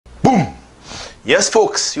Boom! Yes,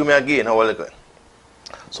 folks, you may again. How are you going?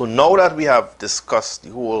 So now that we have discussed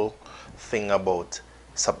the whole thing about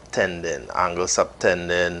subtending, angle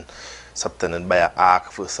subtending, subtended by an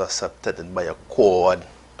arc versus subtended by a chord,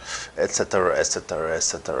 etc., etc.,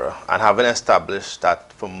 etc., and having established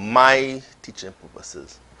that for my teaching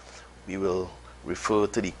purposes, we will refer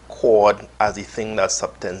to the chord as the thing that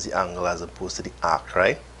subtends the angle as opposed to the arc,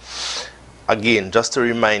 right? Again, just to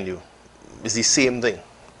remind you, it's the same thing.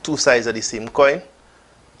 Two sides of the same coin.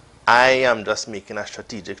 I am just making a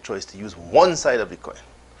strategic choice to use one side of the coin,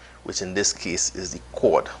 which in this case is the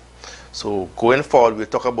chord. So going forward, we'll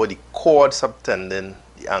talk about the chord subtending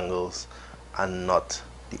the angles and not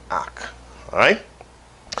the arc. Alright?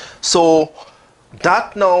 So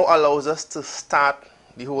that now allows us to start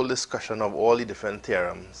the whole discussion of all the different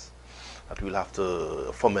theorems that we'll have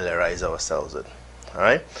to familiarize ourselves with.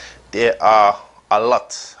 Alright? There are a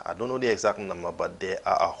lot, I don't know the exact number, but there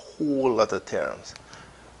are a whole lot of theorems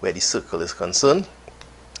where the circle is concerned.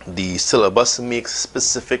 The syllabus makes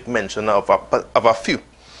specific mention of a few,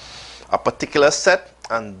 a particular set,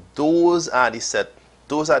 and those are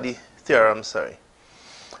the theorems,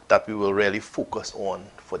 that we will really focus on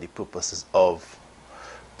for the purposes of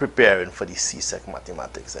preparing for the CSEC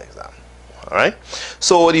mathematics exam. Alright?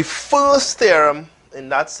 So the first theorem in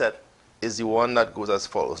that set is the one that goes as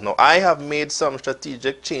follows. Now, I have made some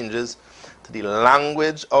strategic changes to the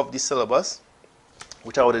language of the syllabus,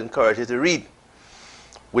 which I would encourage you to read,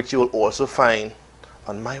 which you will also find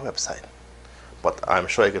on my website. But I'm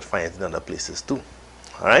sure you could find it in other places too.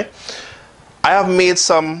 Alright? I have made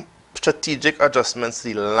some strategic adjustments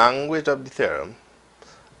to the language of the theorem,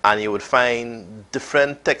 and you would find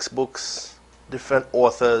different textbooks, different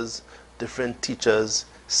authors, different teachers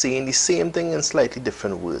saying the same thing in slightly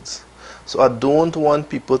different words. So I don't want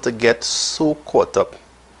people to get so caught up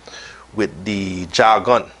with the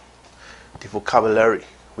jargon, the vocabulary,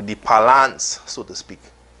 with the parlance, so to speak,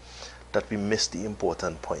 that we miss the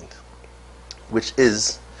important point, which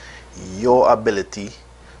is your ability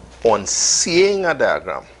on seeing a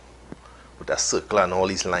diagram with a circle and all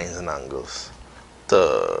these lines and angles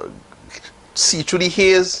to see through the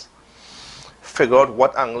haze, figure out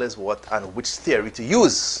what angle is what and which theory to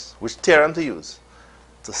use, which theorem to use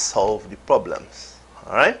to solve the problems.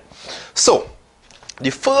 Alright? So,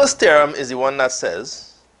 the first theorem is the one that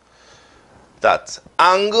says that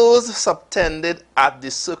angles subtended at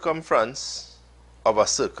the circumference of a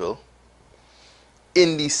circle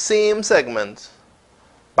in the same segment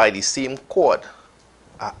by the same chord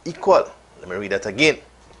are equal. Let me read that again.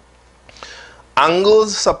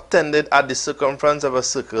 Angles subtended at the circumference of a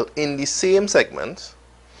circle in the same segment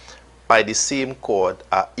by the same chord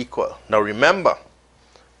are equal. Now remember,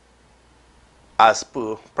 as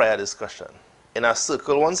per prior discussion, in a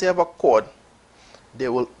circle, once you have a chord,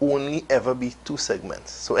 there will only ever be two segments.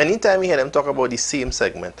 So anytime you hear them talk about the same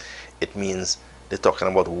segment, it means they're talking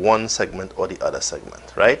about one segment or the other segment,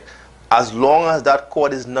 right? As long as that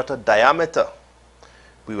chord is not a diameter,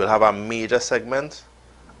 we will have a major segment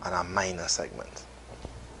and a minor segment.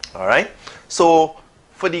 Alright? So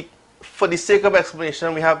for the sake of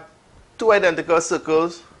explanation, we have two identical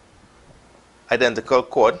circles, identical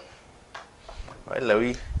chord. Alright, let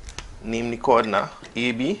me name the chord now.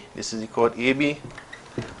 AB. This is the chord AB.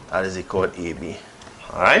 That is the chord AB.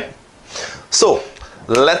 Alright? So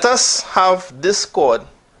let us have this chord.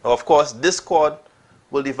 Now, of course, this chord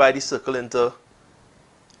will divide the circle into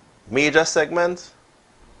major segment,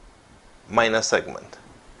 minor segment.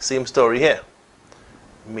 Same story here.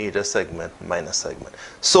 Major segment, minor segment.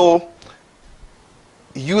 So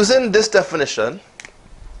using this definition,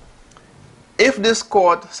 if this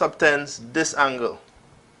chord subtends this angle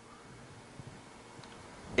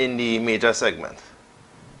in the major segment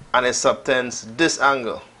and it subtends this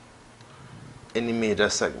angle in the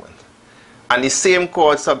major segment, and the same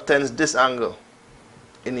chord subtends this angle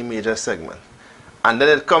in the major segment, and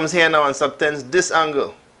then it comes here now and subtends this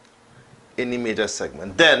angle in the major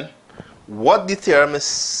segment, then what the theorem is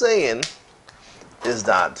saying is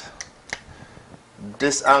that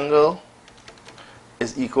this angle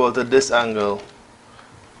is equal to this angle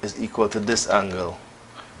is equal to this angle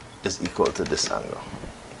is equal to this angle.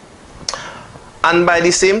 And by the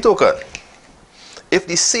same token, if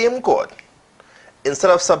the same chord, instead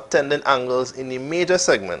of subtending angles in the major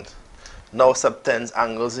segment, now subtends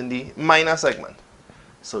angles in the minor segment,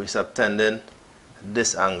 so we're subtending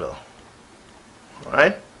this angle.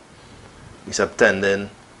 Alright? We're subtending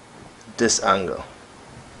this angle.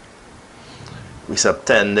 We're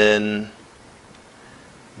subtending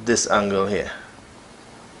this angle here.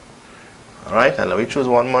 Alright, and let me choose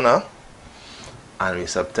one more now. And we're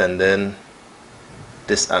subtending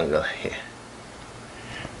this angle here.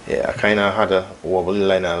 Yeah, I kind of had a wobbly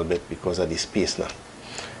line a little bit because of the space now.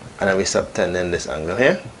 And then we subtending this angle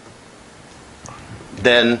here.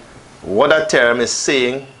 Then what that theorem is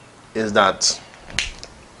saying is that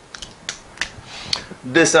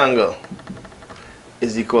this angle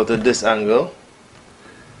is equal to this angle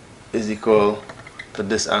is equal to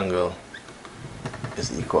this angle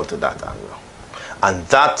is equal to that angle. And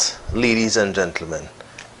that, ladies and gentlemen,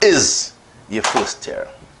 is your first theorem.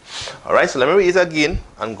 Alright, so let me read it again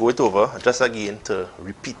and go it over just again to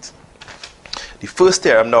repeat. The first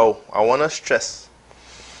theorem, now I want to stress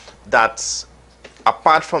that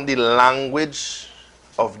apart from the language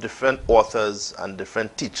of different authors and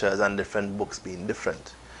different teachers and different books being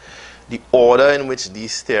different, the order in which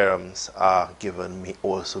these theorems are given may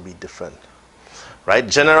also be different. Right?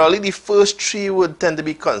 Generally, the first three would tend to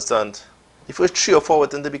be constant. The first 3 or 4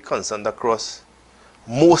 would tend to be constant across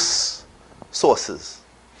most sources.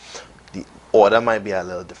 The order might be a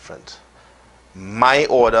little different. My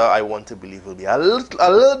order, I want to believe, will be a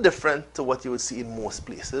little different to what you would see in most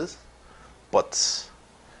places. But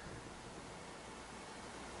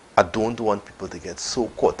I don't want people to get so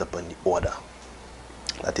caught up in the order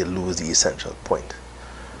that they lose the essential point.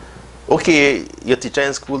 Okay, your teacher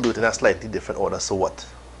in school do it in a slightly different order, so what?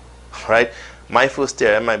 Right? My first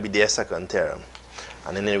theorem might be their second theorem.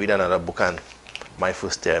 And then they read another book and my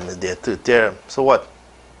first theorem is their third theorem. So what?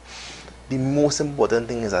 The most important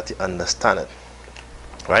thing is that you understand it.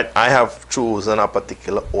 Right? I have chosen a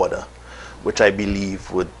particular order which I believe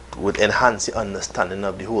would enhance your understanding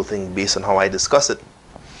of the whole thing based on how I discuss it.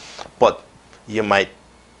 But you might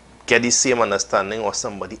get the same understanding, or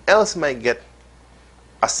somebody else might get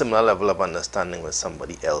a similar level of understanding with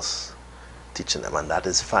somebody else teaching them, and that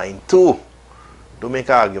is fine too. Don't make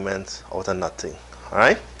an argument out of nothing.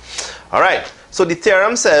 Alright? Alright, so the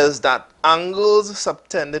theorem says that angles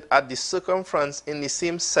subtended at the circumference in the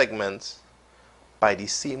same segment by the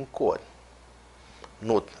same chord.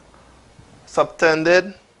 Note,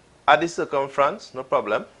 subtended at the circumference, no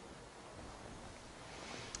problem.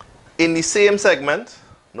 In the same segment,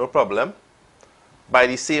 no problem, by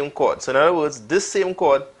the same chord. So in other words, this same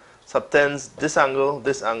chord subtends this angle,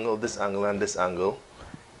 this angle, this angle, and this angle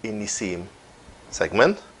in the same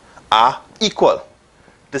segment are equal.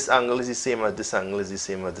 This angle is the same as this angle, is the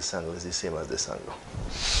same as this angle, is the same as this angle.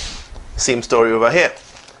 Same story over here.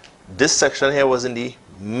 This section here was in the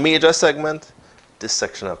major segment. This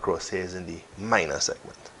section across here is in the minor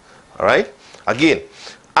segment. Alright? Again,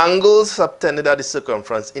 angles subtended at the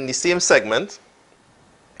circumference in the same segment,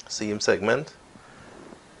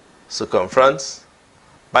 circumference,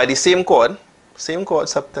 by the same chord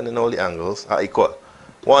subtending all the angles are equal.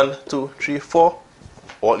 1, 2, 3, 4,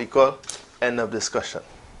 all equal. End of discussion.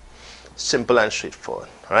 Simple and straightforward.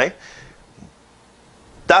 Right?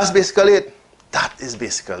 That's basically it. That is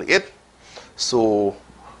basically it. So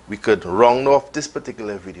we could round off this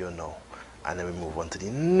particular video now, and then we move on to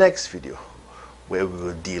the next video where we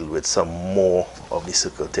will deal with some more of the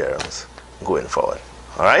circle theorems going forward.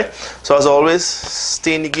 Alright? So as always,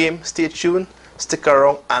 stay in the game, stay tuned, stick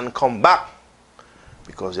around and come back,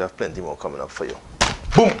 because we have plenty more coming up for you.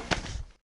 Boom!